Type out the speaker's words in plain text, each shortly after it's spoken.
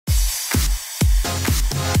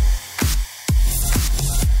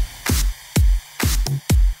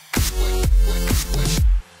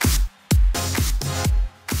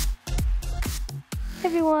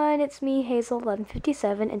everyone, it's me,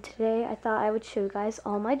 Hazel1157, and today I thought I would show you guys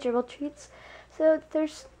all my gerbil treats. So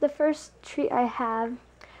there's the first treat I have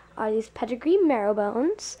are these pedigree marrow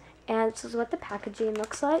bones, and this is what the packaging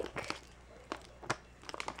looks like.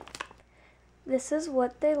 This is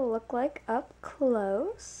what they look like up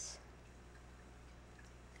close.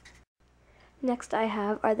 Next I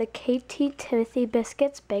have are the KT Timothy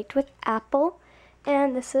biscuits baked with apple,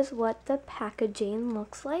 and this is what the packaging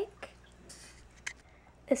looks like.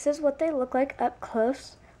 This is what they look like up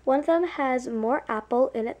close. One of them has more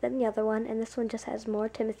apple in it than the other one, and this one just has more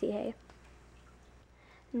Timothy hay.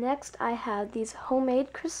 Next, I have these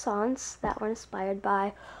homemade croissants that were inspired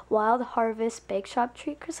by Wild Harvest Bake Shop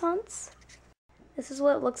treat croissants. This is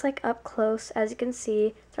what it looks like up close. As you can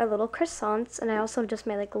see, they're little croissants, and I also just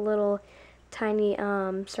made like little tiny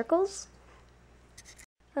circles.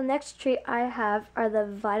 The next treat I have are the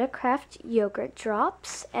Vitacraft yogurt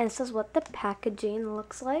drops, and this is what the packaging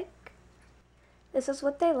looks like. This is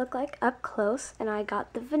what they look like up close, and I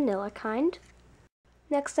got the vanilla kind.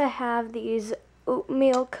 Next I have these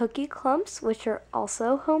oatmeal cookie clumps, which are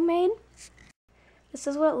also homemade. This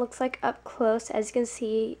is what it looks like up close. As you can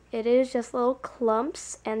see, it is just little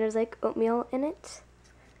clumps, and there's like oatmeal in it.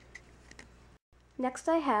 Next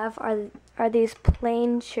I have are these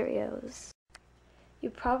plain Cheerios. You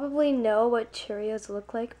probably know what Cheerios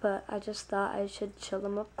look like, but I just thought I should show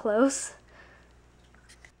them up close.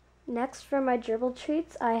 Next, for my gerbil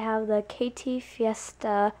treats, I have the KT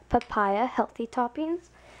Fiesta Papaya Healthy Toppings,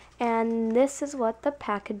 and this is what the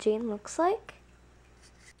packaging looks like.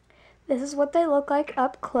 This is what they look like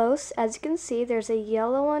up close. As you can see, there's a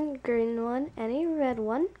yellow one, green one, and a red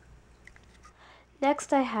one.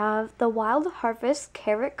 Next, I have the Wild Harvest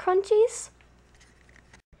Carrot Crunchies.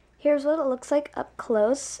 Here's what it looks like up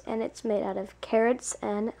close, and it's made out of carrots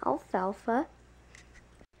and alfalfa.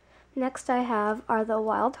 Next I have are the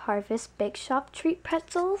Wild Harvest Bake Shop treat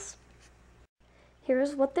pretzels.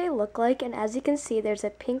 Here's what they look like, and as you can see, there's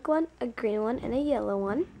a pink one, a green one, and a yellow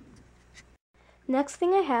one. Next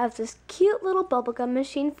thing I have is this cute little bubblegum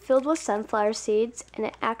machine filled with sunflower seeds, and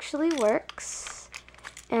it actually works.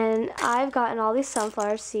 And I've gotten all these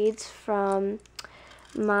sunflower seeds from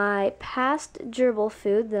my past gerbil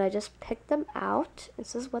food that I just picked them out.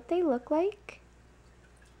 This is what they look like.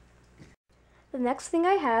 The next thing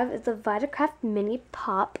I have is the Vitacraft Mini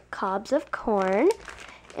Pop Cobs of Corn,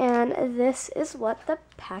 and this is what the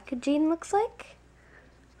packaging looks like.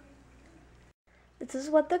 This is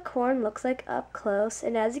what the corn looks like up close,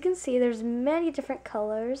 and as you can see, there's many different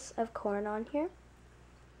colors of corn on here.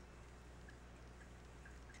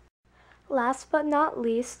 Last but not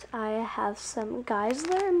least, I have some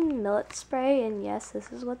Geisler millet spray, and yes, this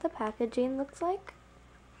is what the packaging looks like.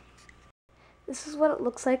 This is what it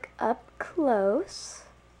looks like up close.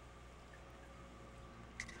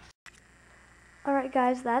 Alright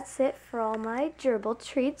guys, that's it for all my gerbil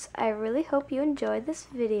treats. I really hope you enjoyed this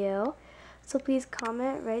video. So please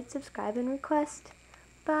comment, rate, subscribe, and request.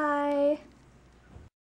 Bye!